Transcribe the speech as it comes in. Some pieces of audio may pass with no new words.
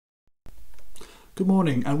Good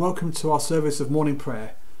morning and welcome to our service of morning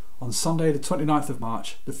prayer on Sunday the 29th of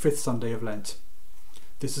March, the 5th Sunday of Lent.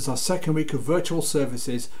 This is our second week of virtual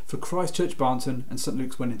services for Christ Church Barnton and St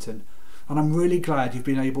Luke's Winnington, and I'm really glad you've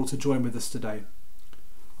been able to join with us today.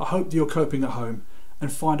 I hope that you're coping at home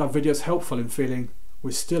and find our videos helpful in feeling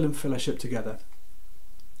we're still in fellowship together.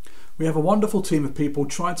 We have a wonderful team of people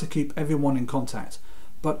trying to keep everyone in contact,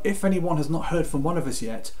 but if anyone has not heard from one of us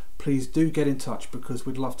yet, please do get in touch because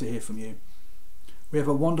we'd love to hear from you. We have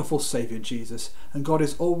a wonderful Saviour in Jesus, and God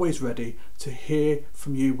is always ready to hear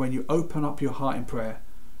from you when you open up your heart in prayer.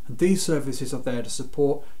 And these services are there to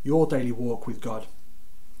support your daily walk with God.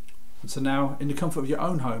 And so now, in the comfort of your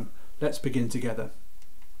own home, let's begin together.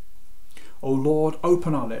 O Lord,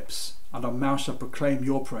 open our lips, and our mouth shall proclaim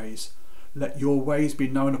your praise. Let your ways be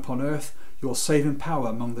known upon earth, your saving power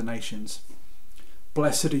among the nations.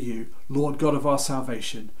 Blessed are you, Lord God of our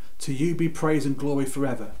salvation. To you be praise and glory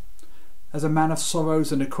forever. As a man of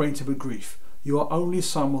sorrows and acquainted with grief, your only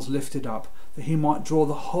Son was lifted up, that he might draw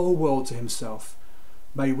the whole world to himself.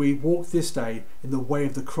 May we walk this day in the way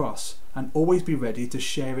of the cross, and always be ready to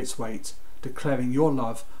share its weight, declaring your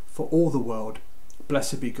love for all the world.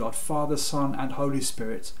 Blessed be God, Father, Son, and Holy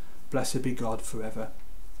Spirit. Blessed be God forever.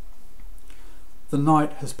 The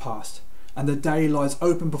night has passed, and the day lies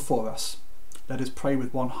open before us. Let us pray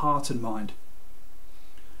with one heart and mind.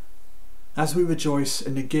 As we rejoice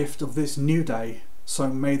in the gift of this new day, so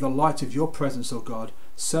may the light of your presence, O God,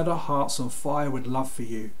 set our hearts on fire with love for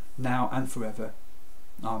you, now and forever.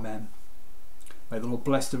 Amen. May the Lord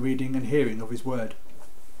bless the reading and hearing of his word.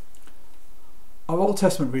 Our Old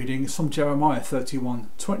Testament reading is from Jeremiah 31,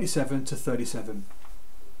 27 to 37.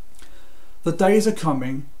 The days are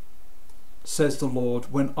coming, says the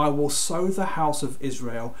Lord, when I will sow the house of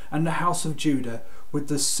Israel and the house of Judah with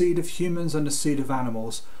the seed of humans and the seed of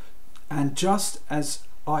animals, and just as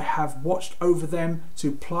I have watched over them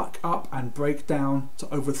to pluck up and break down,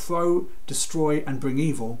 to overthrow, destroy and bring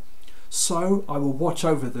evil, so I will watch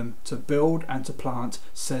over them to build and to plant,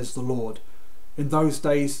 says the Lord. In those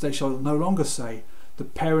days they shall no longer say, the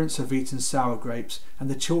parents have eaten sour grapes and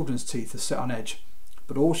the children's teeth are set on edge,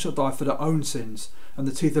 but all shall die for their own sins, and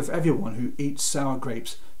the teeth of everyone who eats sour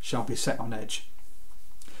grapes shall be set on edge.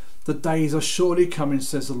 The days are surely coming,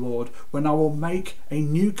 says the Lord, when I will make a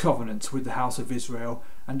new covenant with the house of Israel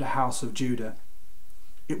and the house of Judah.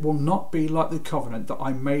 It will not be like the covenant that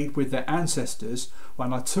I made with their ancestors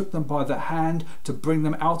when I took them by the hand to bring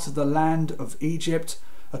them out of the land of Egypt,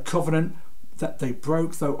 a covenant that they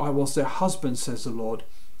broke, though I was their husband, says the Lord.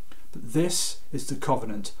 But this is the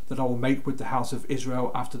covenant that I will make with the house of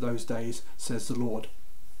Israel after those days, says the Lord.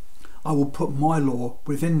 I will put my law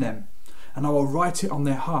within them, and I will write it on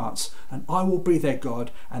their hearts, and I will be their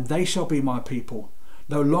God, and they shall be my people.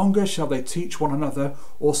 No longer shall they teach one another,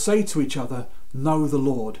 or say to each other, know the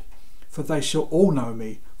Lord, for they shall all know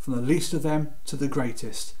me, from the least of them to the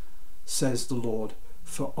greatest, says the Lord.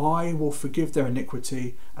 For I will forgive their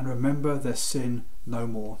iniquity, and remember their sin no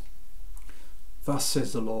more. Thus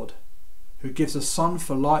says the Lord, who gives the sun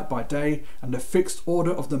for light by day, and the fixed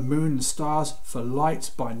order of the moon and stars for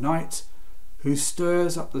light by night, who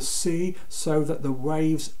stirs up the sea so that the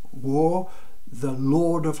waves roar, the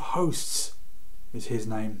Lord of hosts is his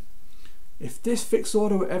name. If this fixed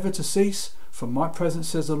order were ever to cease from my presence,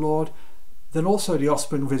 says the Lord, then also the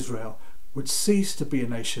offspring of Israel would cease to be a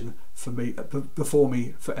nation for me before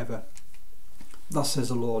me forever. Thus says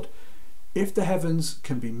the Lord, if the heavens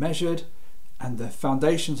can be measured and the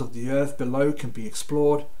foundations of the earth below can be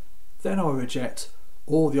explored, then I will reject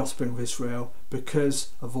all the offspring of Israel because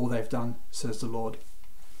of all they've done, says the Lord.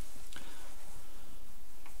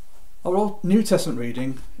 Our New Testament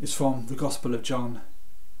reading is from the Gospel of John,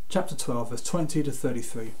 chapter 12, verse 20 to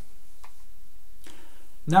 33.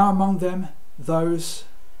 Now among them those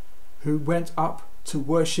who went up to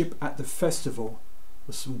worship at the festival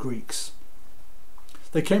were some Greeks.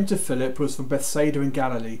 They came to Philip, who was from Bethsaida in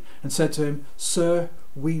Galilee, and said to him, Sir,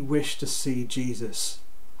 we wish to see Jesus.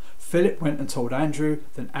 Philip went and told Andrew,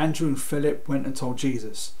 then Andrew and Philip went and told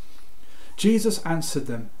Jesus. Jesus answered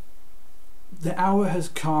them, the hour has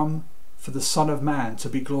come for the Son of Man to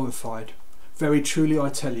be glorified. Very truly I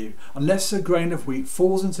tell you, unless a grain of wheat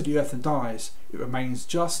falls into the earth and dies, it remains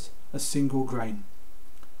just a single grain.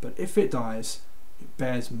 But if it dies, it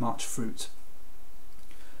bears much fruit.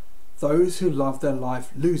 Those who love their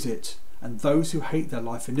life lose it, and those who hate their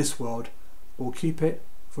life in this world will keep it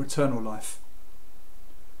for eternal life.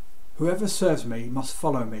 Whoever serves me must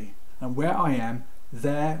follow me, and where I am,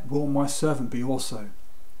 there will my servant be also.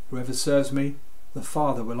 Whoever serves me, the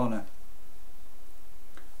Father will honour.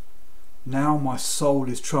 Now my soul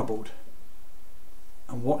is troubled.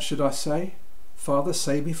 And what should I say? Father,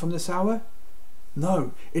 save me from this hour?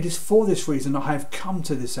 No, it is for this reason I have come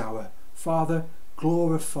to this hour. Father,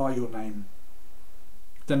 glorify your name.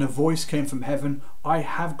 Then a voice came from heaven, I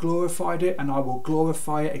have glorified it, and I will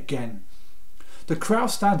glorify it again. The crowd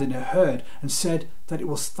standing there heard and said that it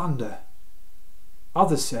was thunder.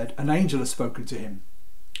 Others said, an angel has spoken to him.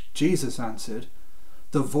 Jesus answered,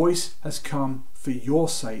 the voice has come for your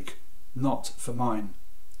sake, not for mine.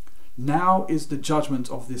 Now is the judgment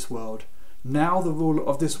of this world. Now the ruler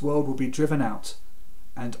of this world will be driven out.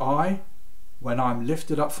 And I, when I am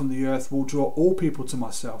lifted up from the earth, will draw all people to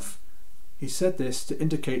myself. He said this to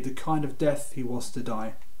indicate the kind of death he was to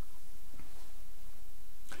die.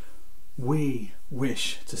 We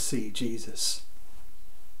wish to see Jesus.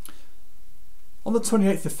 On the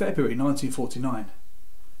 28th of February 1949,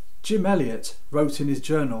 Jim Elliot wrote in his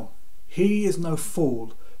journal, he is no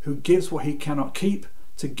fool who gives what he cannot keep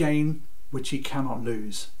to gain which he cannot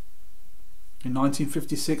lose. In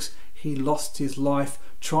 1956, he lost his life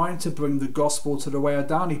trying to bring the gospel to the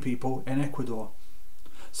Wayadani people in Ecuador.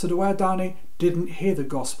 So the Wayadani didn't hear the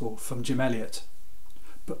gospel from Jim Elliot,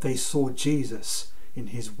 but they saw Jesus in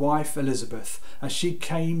his wife Elizabeth as she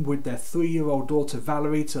came with their 3-year-old daughter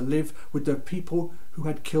Valerie to live with the people who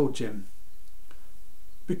had killed Jim.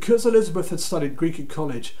 Because Elizabeth had studied Greek at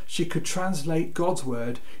college, she could translate God's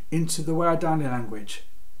word into the Wayadani language.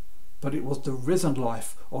 But it was the risen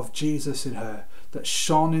life of Jesus in her that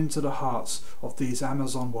shone into the hearts of these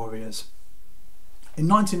Amazon warriors. In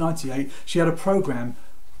 1998, she had a program,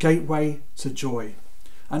 Gateway to Joy,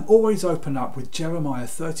 and always open up with Jeremiah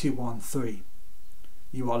 31:3.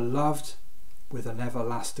 You are loved with an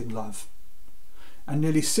everlasting love. And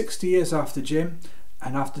nearly 60 years after Jim,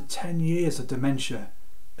 and after 10 years of dementia,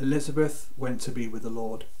 Elizabeth went to be with the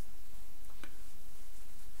Lord.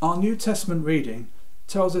 Our New Testament reading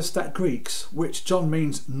tells us that Greeks, which John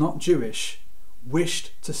means not Jewish,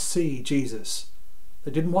 wished to see Jesus.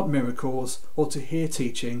 They didn't want miracles or to hear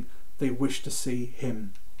teaching, they wished to see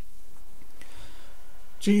him.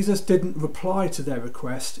 Jesus didn't reply to their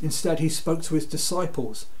request. Instead, he spoke to his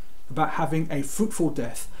disciples about having a fruitful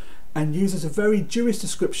death and uses a very Jewish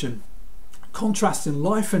description, contrasting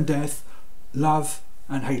life and death, love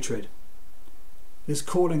and hatred. He's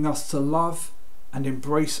calling us to love and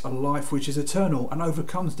embrace a life which is eternal and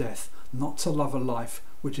overcomes death, not to love a life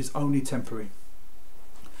which is only temporary.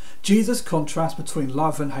 Jesus' contrast between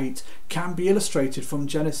love and hate can be illustrated from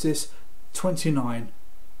Genesis 29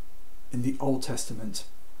 in the Old Testament.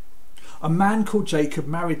 A man called Jacob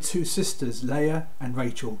married 2 sisters, Leah and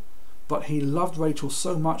Rachel, but he loved Rachel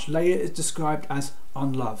so much Leah is described as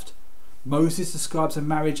unloved. Moses describes a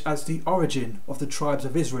marriage as the origin of the tribes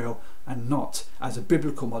of Israel and not as a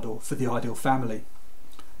biblical model for the ideal family.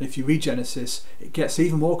 And if you read Genesis, it gets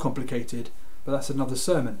even more complicated, but that's another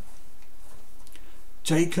sermon.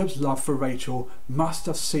 Jacob's love for Rachel must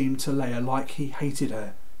have seemed to Leah like he hated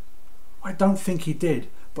her. I don't think he did,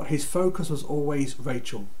 but his focus was always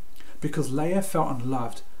Rachel. Because Leah felt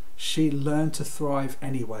unloved, she learned to thrive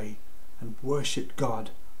anyway and worshipped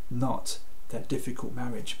God, not their difficult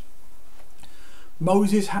marriage.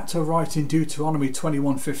 Moses had to write in Deuteronomy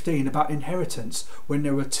 21:15 about inheritance when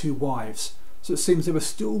there were 2 wives, so it seems they were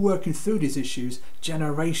still working through these issues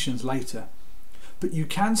generations later. But you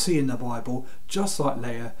can see in the Bible, just like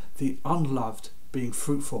Leah, the unloved being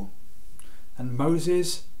fruitful. And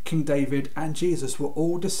Moses, King David and Jesus were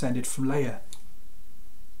all descended from Leah.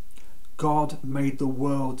 God made the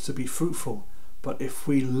world to be fruitful, but if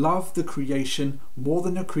we love the creation more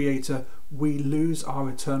than the Creator, we lose our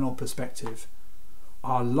eternal perspective.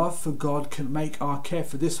 Our love for God can make our care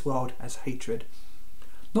for this world as hatred.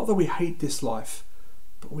 Not that we hate this life,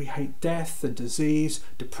 but we hate death and disease,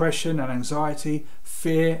 depression and anxiety,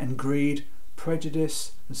 fear and greed,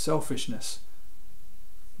 prejudice and selfishness.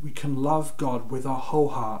 We can love God with our whole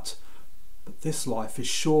heart, but this life is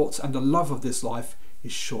short and the love of this life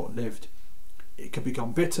is short-lived. It can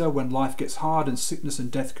become bitter when life gets hard and sickness and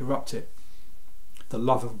death corrupt it. The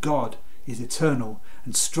love of God is eternal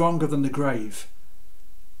and stronger than the grave.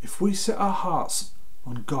 If we set our hearts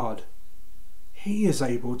on God, he is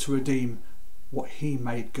able to redeem what he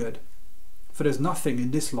made good. For there's nothing in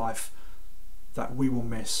this life that we will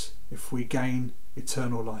miss if we gain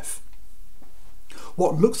eternal life.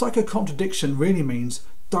 What looks like a contradiction really means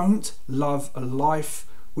don't love a life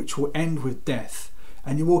which will end with death,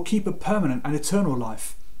 and you will keep a permanent and eternal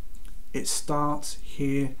life. It starts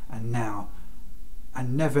here and now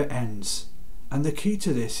and never ends. And the key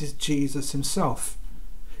to this is Jesus himself.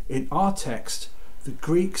 In our text, the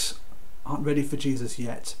Greeks aren't ready for Jesus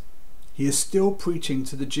yet. He is still preaching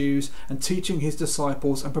to the Jews and teaching his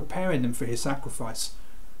disciples and preparing them for his sacrifice.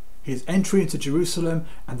 His entry into Jerusalem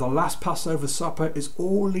and the last Passover supper is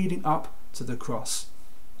all leading up to the cross.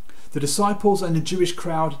 The disciples and the Jewish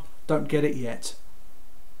crowd don't get it yet.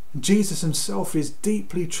 Jesus himself is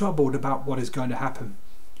deeply troubled about what is going to happen.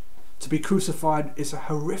 To be crucified is a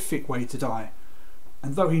horrific way to die,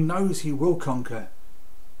 and though he knows he will conquer,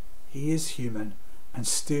 he is human and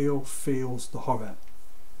still feels the horror.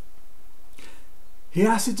 He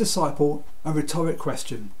asks his disciple a rhetoric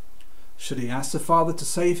question. Should he ask the Father to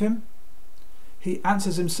save him? He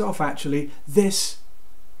answers himself actually, this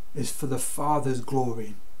is for the Father's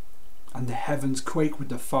glory, and the heavens quake with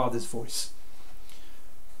the Father's voice.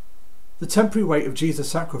 The temporary weight of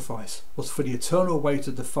Jesus' sacrifice was for the eternal weight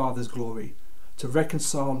of the Father's glory, to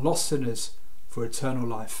reconcile lost sinners for eternal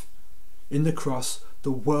life. In the cross,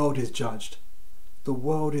 the world is judged. The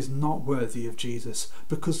world is not worthy of Jesus,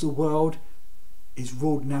 because the world is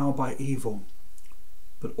ruled now by evil.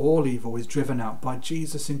 But all evil is driven out by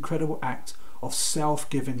Jesus' incredible act of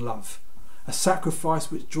self-giving love, a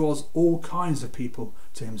sacrifice which draws all kinds of people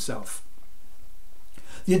to himself.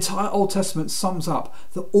 The entire Old Testament sums up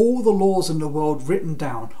that all the laws in the world written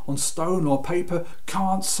down on stone or paper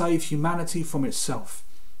can't save humanity from itself.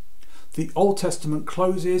 The Old Testament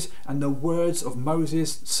closes and the words of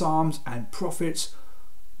Moses, Psalms and prophets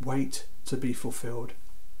wait to be fulfilled.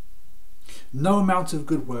 No amount of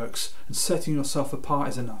good works and setting yourself apart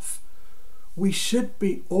is enough. We should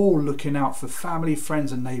be all looking out for family,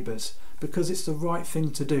 friends and neighbours because it's the right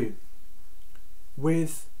thing to do,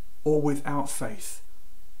 with or without faith.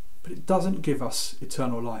 But it doesn't give us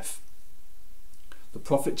eternal life. The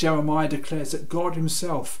prophet Jeremiah declares that God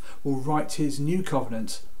himself will write his new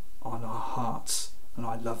covenant on our hearts, and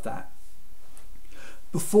I love that.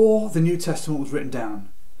 Before the New Testament was written down,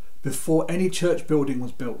 before any church building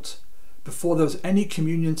was built, before there was any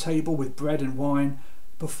communion table with bread and wine,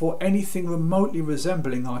 before anything remotely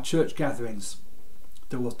resembling our church gatherings,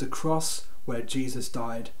 there was the cross where Jesus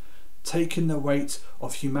died, taking the weight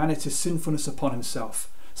of humanity's sinfulness upon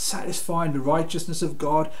himself, satisfying the righteousness of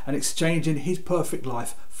God and exchanging his perfect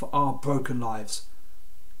life for our broken lives,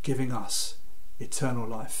 giving us eternal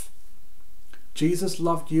life. Jesus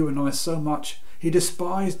loved you and I so much, he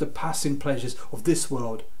despised the passing pleasures of this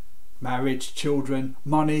world, marriage, children,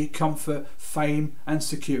 money, comfort, fame and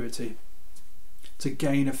security, to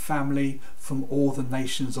gain a family from all the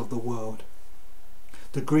nations of the world.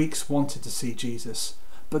 The Greeks wanted to see Jesus,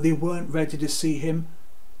 but they weren't ready to see him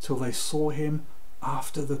till they saw him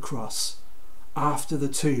after the cross, after the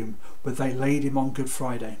tomb where they laid him on Good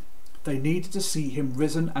Friday. They needed to see him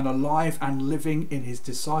risen and alive and living in his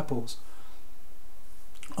disciples.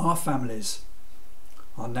 Our families,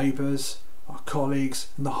 our neighbours, our colleagues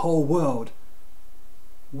and the whole world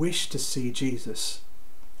wish to see Jesus.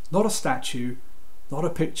 Not a statue, not a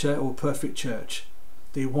picture or perfect church.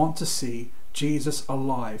 They want to see Jesus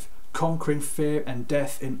alive, conquering fear and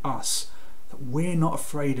death in us. That we're not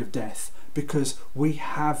afraid of death because we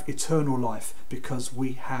have eternal life, because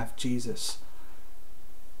we have Jesus.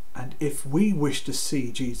 And if we wish to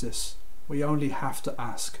see Jesus, we only have to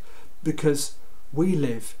ask, because we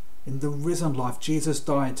live in the risen life Jesus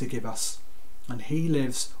died to give us, and he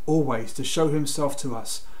lives always to show himself to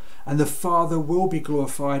us, and the Father will be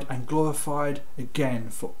glorified and glorified again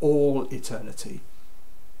for all eternity.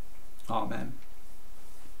 Amen.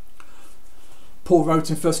 Paul wrote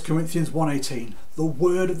in 1 Corinthians 1:18, the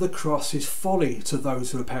word of the cross is folly to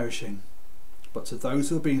those who are perishing, but to those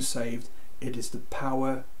who are being saved it is the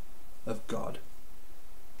power of God.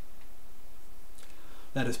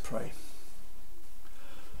 Let us pray.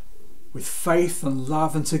 With faith and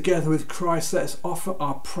love and together with Christ, let us offer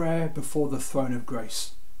our prayer before the throne of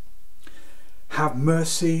grace. Have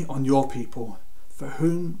mercy on your people, for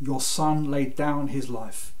whom your Son laid down his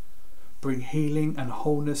life. Bring healing and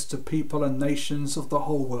wholeness to people and nations of the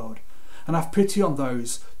whole world, and have pity on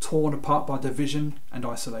those torn apart by division and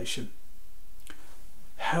isolation.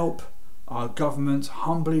 Help our government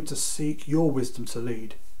humbly to seek your wisdom to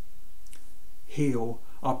lead. Heal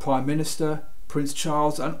our Prime Minister, Prince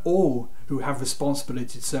Charles, and all who have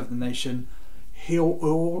responsibility to serve the nation. Heal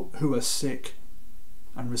all who are sick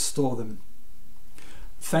and restore them.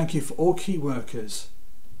 Thank you for all key workers.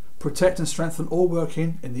 Protect and strengthen all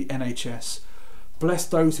working in the NHS. Bless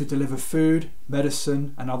those who deliver food,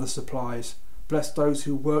 medicine and other supplies. Bless those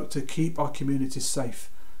who work to keep our communities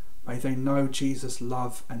safe. May they know Jesus'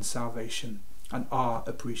 love and salvation and our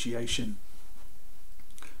appreciation.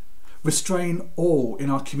 Restrain all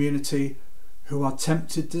in our community who are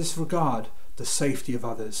tempted to disregard the safety of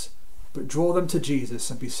others, but draw them to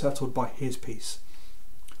Jesus and be settled by his peace.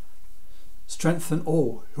 Strengthen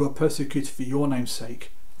all who are persecuted for your name's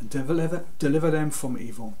sake and deliver them from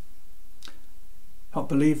evil. Help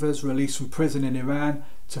believers released from prison in Iran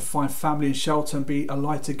to find family and shelter and be a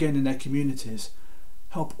light again in their communities.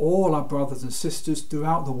 Help all our brothers and sisters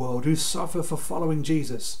throughout the world who suffer for following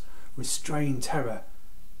Jesus. Restrain terror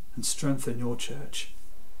and strengthen your church.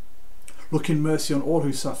 Look in mercy on all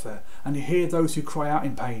who suffer and hear those who cry out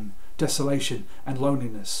in pain, desolation and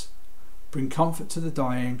loneliness. Bring comfort to the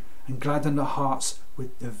dying and gladden their hearts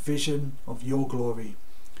with the vision of your glory.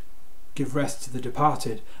 Give rest to the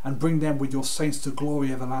departed and bring them with your saints to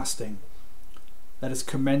glory everlasting. Let us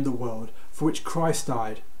commend the world for which Christ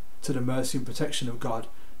died to the mercy and protection of God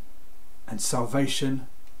and salvation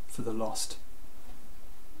for the lost.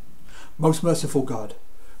 Most merciful God,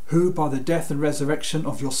 who by the death and resurrection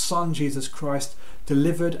of your Son Jesus Christ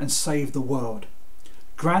delivered and saved the world,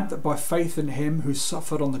 grant that by faith in him who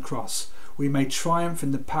suffered on the cross we may triumph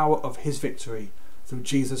in the power of his victory, through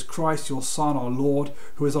Jesus Christ your Son our Lord,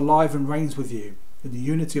 who is alive and reigns with you in the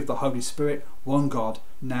unity of the Holy Spirit, one God,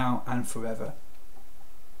 now and forever.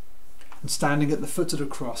 And standing at the foot of the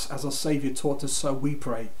cross, as our Saviour taught us, so we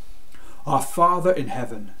pray, Our Father in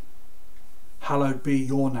heaven, hallowed be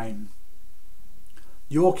your name.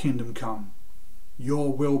 Your kingdom come,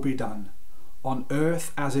 your will be done, on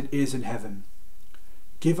earth as it is in heaven.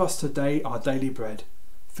 Give us today our daily bread.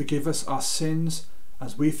 Forgive us our sins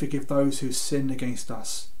as we forgive those who sin against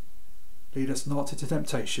us. Lead us not into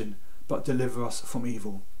temptation, but deliver us from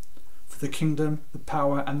evil. For the kingdom, the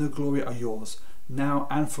power and the glory are yours, now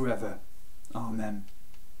and forever. Amen.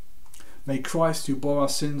 May Christ, who bore our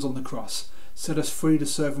sins on the cross, set us free to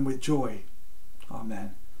serve him with joy.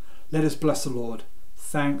 Amen. Let us bless the Lord.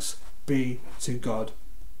 Thanks be to God.